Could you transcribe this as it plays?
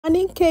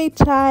Morning K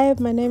tribe,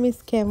 my name is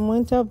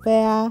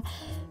Kemunto.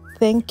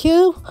 Thank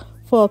you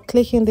for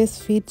clicking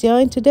this video.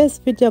 In today's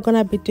video, I'm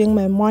gonna be doing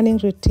my morning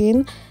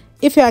routine.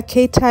 If you are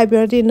K tribe, you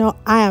already know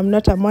I am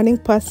not a morning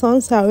person,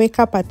 so I wake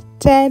up at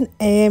 10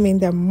 a.m. in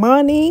the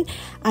morning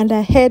and I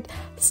head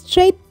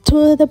straight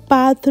to the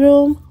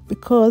bathroom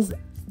because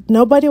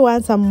nobody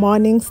wants a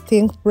morning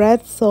stink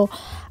breath. So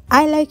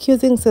I like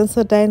using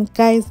Sensodyne.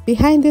 Guys,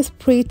 behind these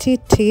pretty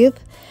teeth,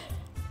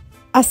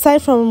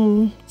 aside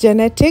from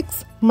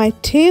genetics, my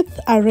teeth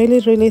are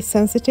really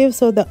sensitive,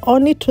 so the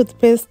only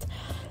toothpaste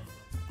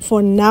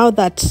for now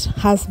that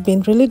has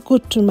been really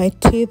good to my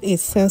teeth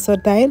is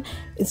Sensodyne.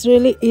 It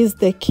really is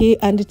the key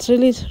and it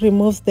really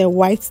removes the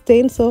white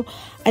stain, so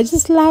I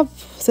just love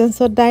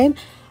Sensodyne.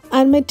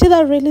 And my teeth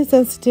are really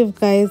sensitive,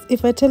 guys.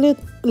 If I tell you,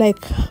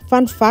 like,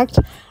 fun fact,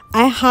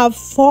 I have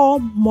 4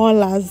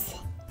 molars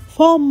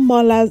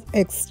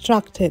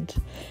extracted.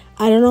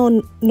 I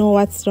don't know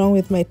what's wrong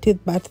with my teeth,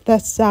 but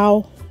that's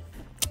how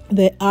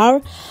they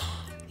are.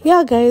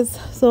 Yeah, guys,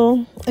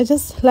 so I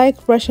just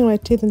like brushing my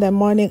teeth in the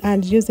morning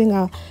and using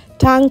a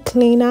tongue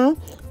cleaner.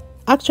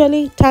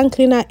 Actually, tongue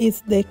cleaner is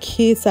the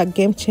key. It's a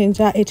game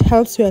changer. It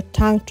helps your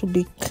tongue to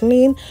be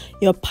clean,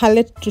 your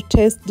palate to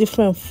taste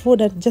different food,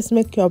 and just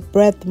make your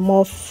breath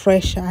more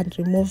fresh and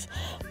remove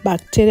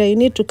bacteria. You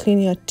need to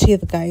clean your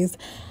teeth, guys.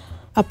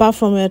 Apart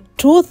from your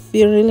tooth,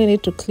 you really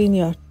need to clean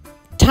your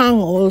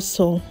tongue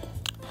also.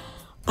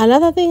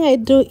 Another thing I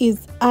do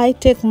is I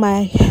take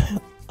my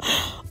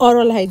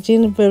oral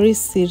hygiene very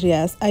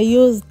serious. I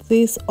use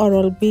this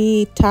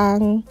Oral-B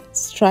tongue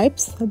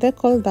stripes. They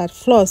call that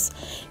floss.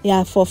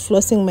 Yeah, for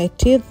flossing my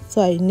teeth.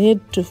 So I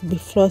need to be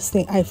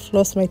flossing. I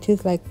floss my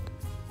teeth like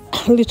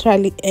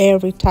literally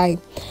every time.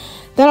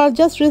 Then I'll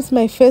just rinse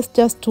my face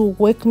just to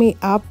wake me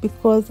up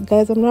because,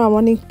 guys, I'm not a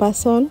morning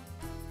person.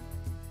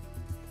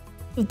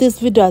 Give this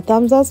video a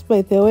thumbs up,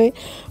 by the way,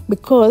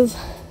 because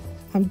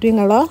I'm doing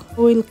a lot.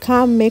 We'll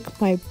come make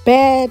my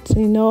bed.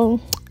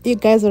 You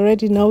guys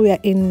already know we are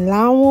in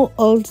Lamu,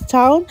 Old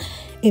Town,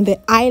 in the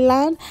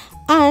island.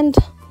 And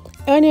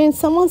when you're in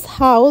someone's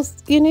house,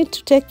 you need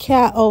to take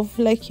care of,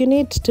 like, you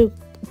need to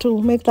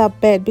make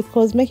that bed,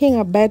 because making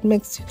a bed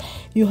makes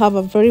you have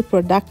a very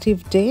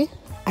productive day.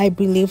 I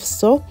believe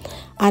so.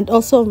 And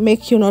also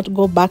make you not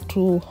go back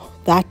to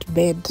that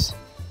bed,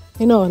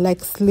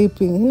 like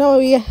sleeping.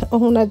 Yeah,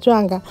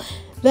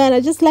 then I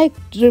just like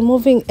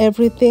removing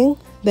everything.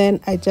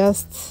 Then I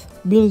just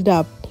build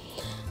up.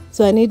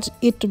 So I need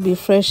it to be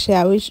fresh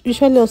air. We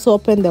usually also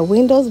open the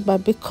windows,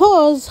 but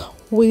because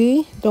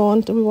we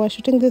were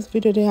shooting this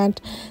video, they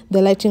want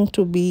the lighting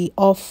to be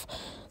off.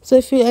 So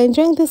if you're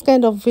enjoying this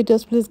kind of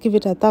videos, please give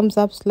it a thumbs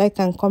up, like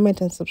and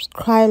comment and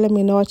subscribe. Let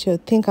me know what you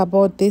think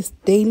about these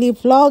daily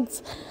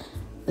vlogs,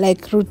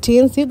 like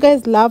routines. You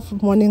guys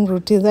love morning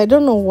routines. I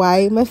don't know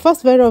why. My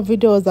first viral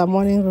video was a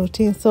morning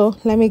routine, so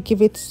let me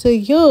give it to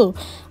you.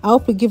 I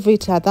hope you give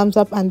it a thumbs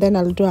up, and then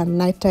I'll do a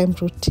nighttime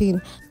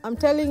routine. I'm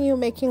telling you,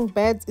 making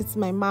beds, it's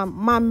my mom.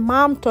 My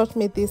mom taught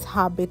me this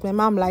habit. My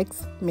mom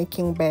likes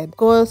making bed.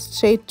 Go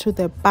straight to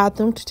the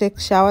bathroom to take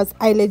showers.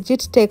 I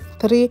legit take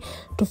 3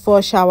 to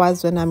 4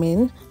 showers when I'm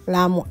in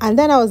Lamu. And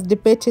then I was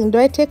debating, do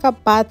I take a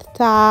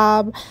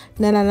bathtub?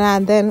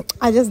 And then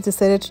I just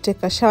decided to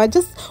take a shower. I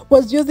just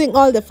was using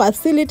all the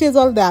facilities,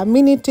 all the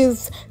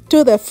amenities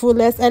to the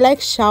fullest. I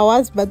like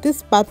showers, but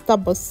this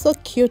bathtub was so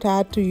cute, I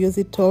had to use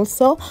it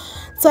also.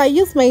 So I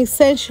use my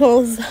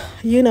essentials,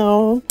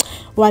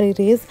 what it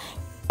is.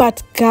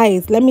 But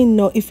guys, let me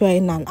know if you're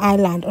in an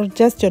island or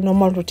just your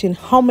normal routine.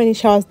 How many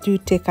showers do you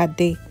take a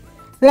day?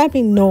 Let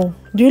me know.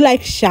 Do you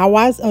like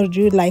showers or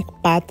do you like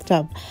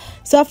bathtub?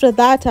 So after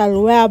that,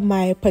 I'll wear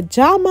my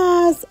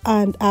pajamas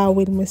and I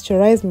will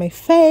moisturize my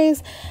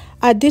face.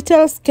 A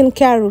detailed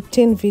skincare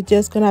routine video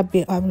is gonna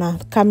be on a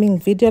coming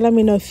video. Let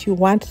me know if you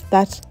want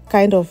that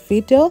kind of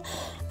video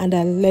and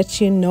I'll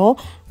let you know.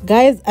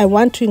 Guys, I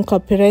want to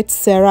incorporate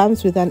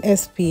serums with an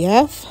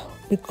SPF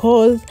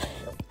because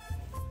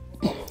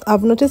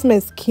I've noticed my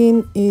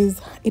skin needs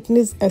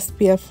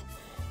SPF.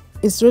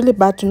 It's really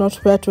bad to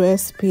not wear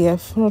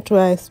SPF.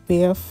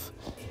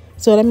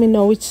 So let me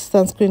know which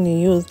sunscreen you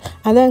use.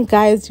 And then,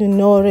 guys,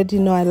 already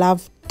know I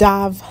love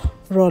Dove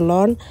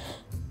roll-on,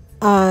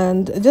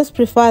 and I just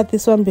prefer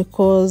this one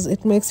because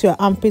it makes your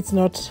armpits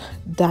not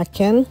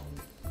darken.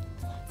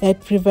 It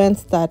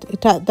prevents that.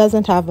 It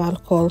doesn't have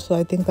alcohol, so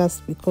I think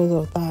that's because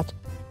of that.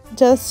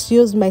 Just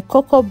use my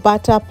cocoa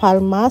butter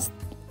palm mask.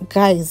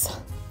 Guys,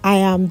 I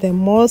am the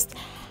most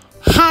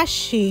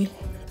ashy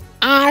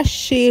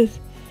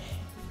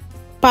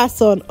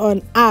person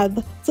on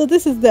earth. So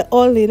this is the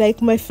only,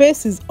 like, my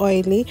face is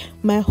oily,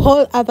 my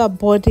whole other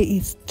body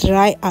is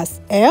dry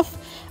as F,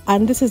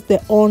 and this is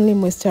the only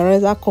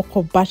moisturizer,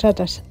 cocoa butter,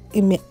 that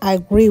it may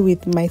agree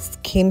with my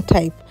skin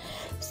type.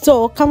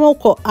 So kama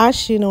uko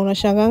ashy na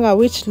unashanganga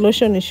which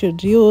lotion you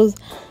should use,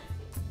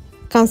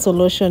 cancel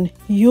lotion,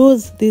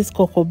 use this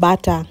cocoa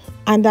butter.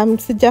 And I'm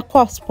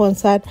sijakuwa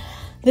sponsored.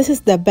 This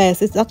is the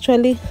best. It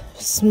actually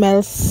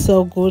smells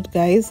so good,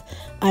 guys.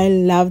 I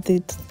loved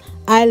it.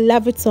 I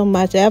love it so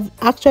much. I have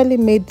actually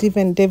made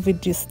even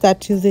David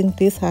start using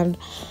this, and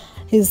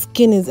his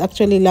skin is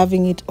actually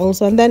loving it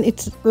also. And then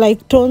it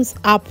like tones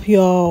up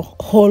your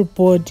whole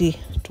body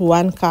to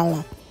one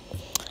color.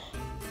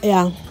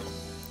 Yeah,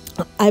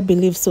 I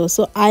believe so.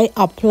 So I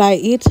apply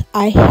it.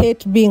 I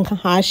hate being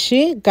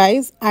hashy,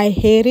 guys. I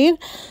hate it.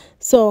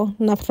 So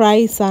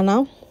nafurahi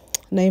sana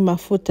na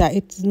mafuta.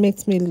 It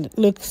makes me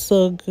look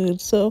so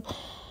good. So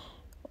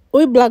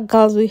we black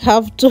girls, we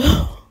have to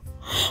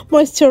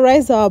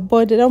moisturize our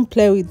body. Don't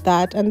play with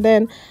that. And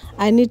then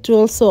I need to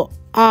also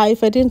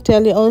if I didn't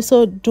tell you,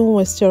 also do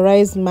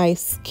moisturize my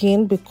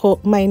skin, because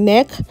my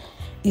neck,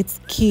 it's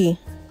key.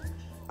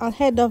 I'll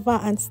head over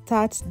and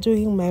start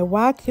doing my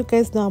work. You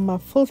guys know I'm a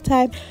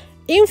full-time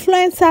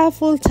influencer,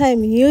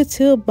 full-time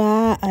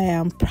YouTuber. I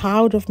am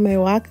proud of my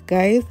work,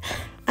 guys.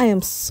 I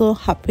am so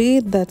happy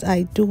that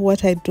I do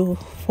what I do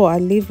for a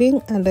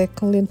living, and I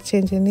can't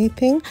change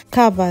anything.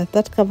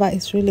 That cover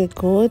is really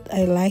good.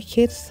 I like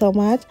it so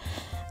much.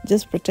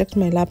 Just protect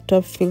my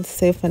laptop, feel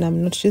safe, and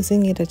I'm not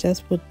using it. I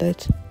just put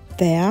that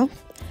there.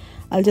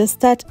 I'll just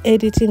start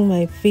editing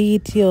my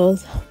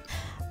videos.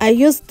 I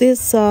use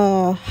this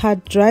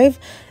hard drive.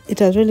 It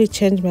has really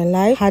changed my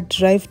life. Hard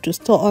drive to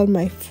store all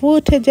my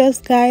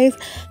footages, guys.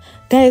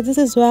 This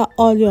is where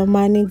all your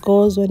money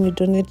goes when you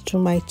donate to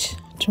my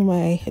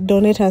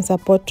donate and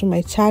support to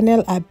my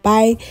channel. I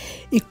buy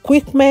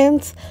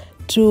equipment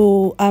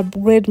to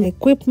upgrade my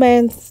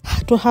equipment,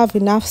 to have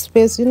enough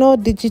space. You know,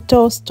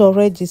 digital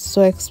storage is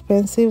so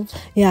expensive.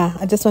 Yeah,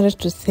 I just wanted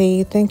to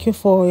say thank you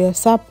for your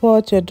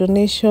support, your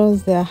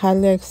donations. They are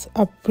highly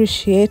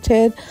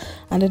appreciated,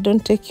 and I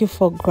don't take you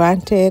for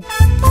granted.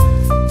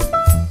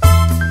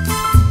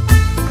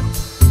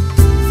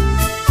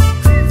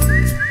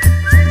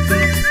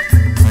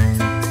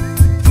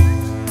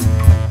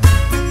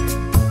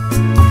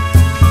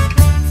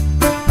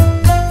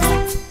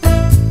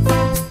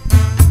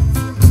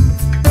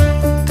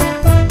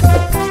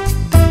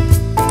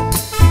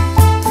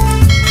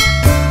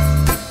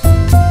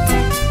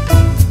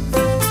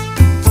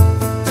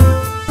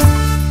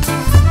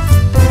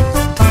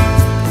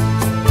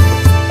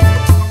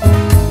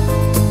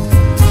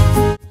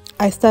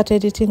 I start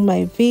editing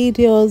my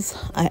videos,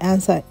 I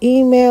answer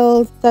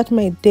emails, start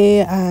my day,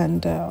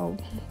 and do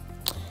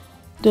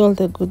all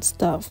the good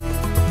stuff.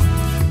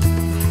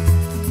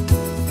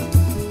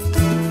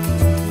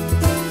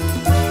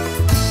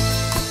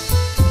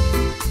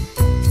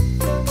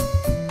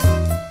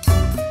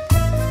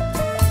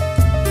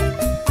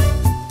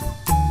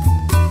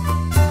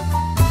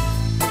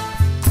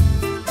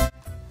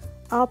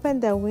 I open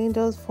the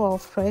windows for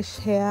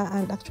fresh air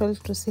and actually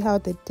to see how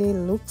the day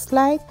looks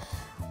like.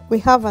 We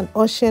have an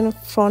ocean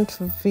front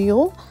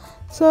view,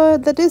 so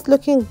that is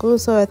looking good.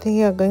 So I think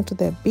we are going to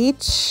the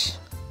beach.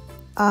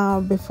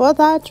 Before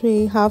that,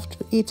 we have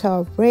to eat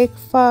our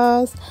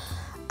breakfast,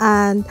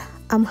 and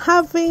I'm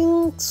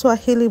having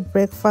Swahili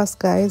breakfast,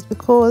 guys,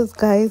 because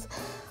guys,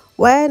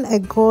 when I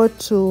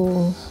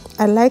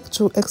like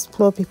to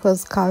explore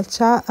people's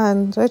culture,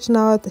 and right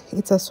now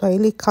it's a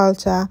Swahili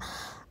culture.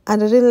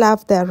 And I really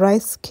love their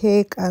rice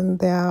cake and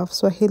their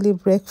Swahili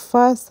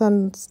breakfast.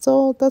 And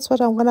so that's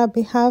what I'm going to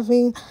be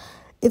having.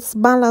 It's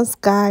balance,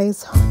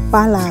 guys.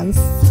 Balance.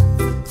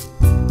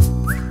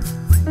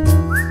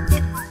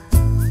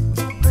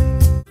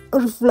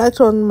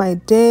 Reflect on my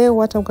day,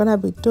 what I'm going to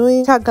be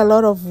doing. Take a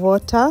lot of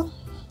water,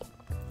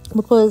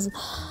 because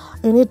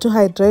you need to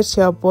hydrate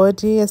your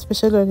body,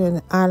 especially when you're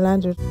in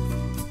Ireland.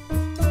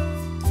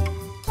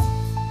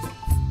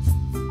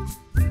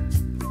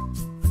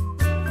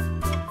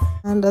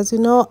 And as you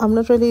know, I'm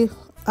not really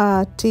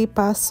a tea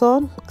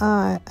person.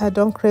 I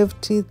don't crave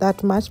tea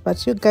that much,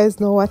 but you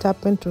guys know what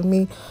happened to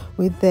me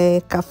with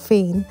the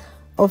caffeine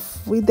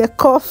with the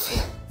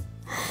coffee.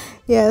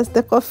 Yes,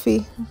 the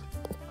coffee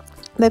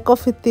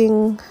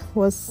thing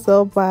was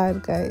so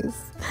bad, guys.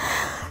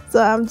 So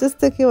I'm just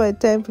taking my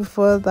time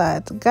before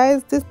that.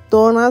 Guys, these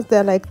donuts,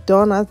 they're like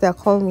donuts. They're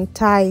called me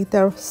Thai.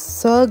 They're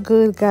so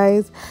good,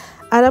 guys.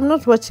 And I'm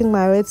not watching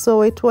my weight, so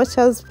Weight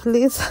Watchers,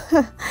 please.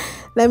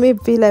 let me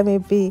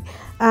be.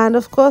 And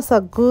of course,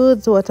 a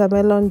good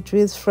watermelon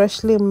juice,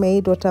 freshly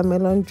made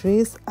watermelon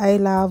juice. I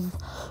love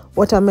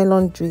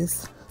watermelon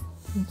juice.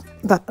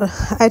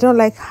 I don't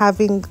like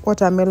having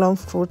watermelon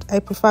fruit. I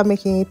prefer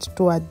making it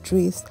to a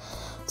juice.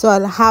 So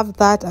I'll have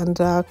that and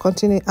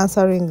continue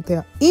answering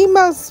their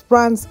emails,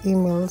 brands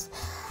emails.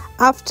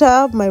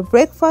 After my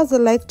breakfast, I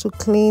like to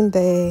clean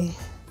the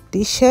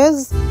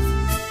dishes.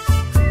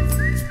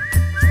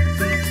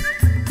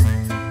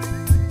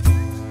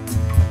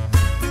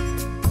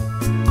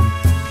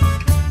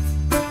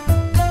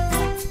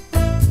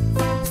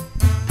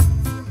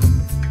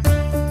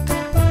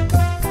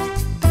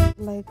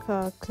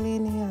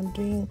 Cleaning and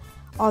doing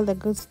all the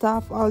good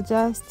stuff. I'll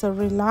just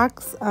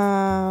relax.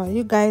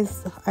 You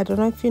guys, I don't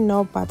know if you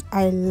know, but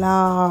I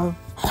love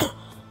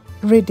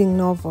reading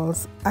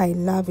novels. I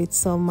love it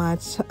so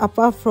much.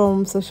 Apart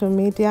from social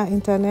media,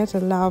 internet, I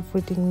love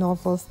reading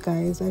novels,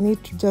 guys. I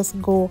need to just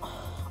go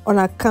on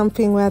a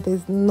camping where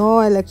there's no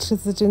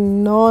electricity,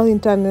 no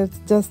internet,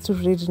 just to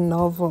read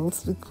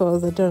novels,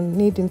 because I don't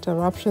need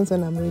interruptions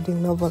when I'm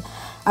reading novel.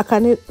 I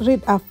can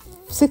read a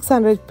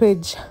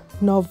 600-page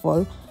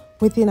novel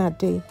within a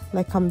day.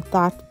 Like, I'm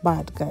that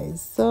bad,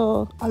 guys.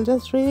 So I'll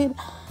just read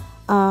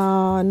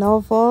a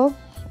novel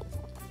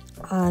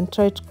and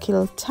try to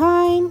kill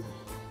time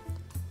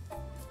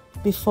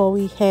before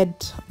we head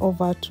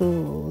over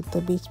to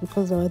the beach,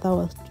 because the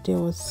weather today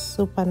was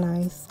super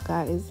nice,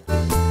 guys.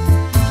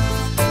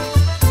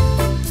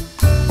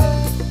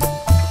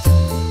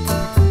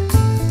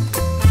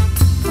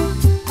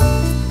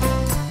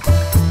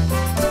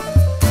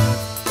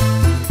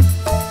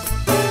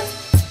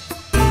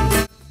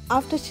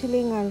 After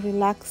chilling and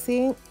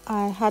relaxing,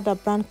 I had a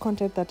brand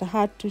content that I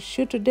had to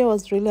shoot. Today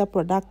was really a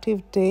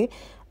productive day.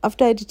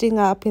 After editing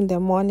up in the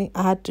morning,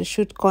 I had to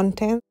shoot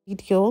content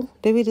video.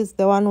 David is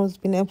the one who's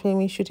been helping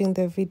me shooting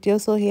the video.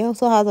 So he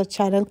also has a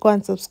channel. Go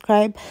and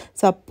subscribe,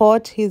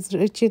 support. He's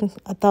reaching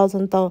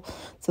 1,000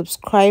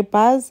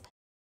 subscribers.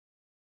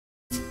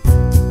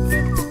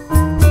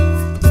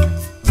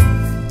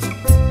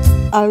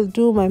 I'll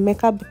do my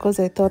makeup because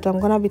I thought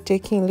I'm gonna be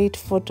taking lit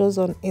photos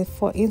on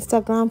for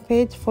Instagram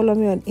page. Follow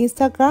me on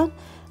Instagram,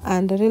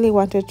 and I really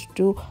wanted to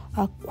do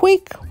a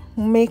quick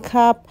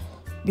makeup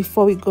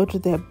before we go to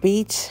the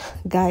beach.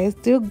 Guys,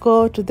 do you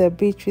go to the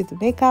beach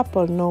with makeup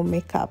or no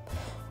makeup?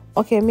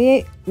 Okay,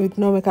 me with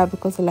no makeup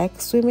because I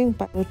like swimming,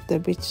 but go to the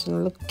beach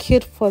and look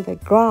cute for the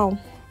ground.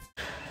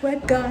 We're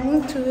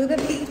going to the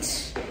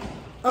beach.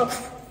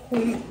 Off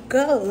we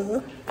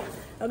go.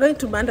 We're going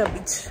to Banda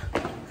Beach.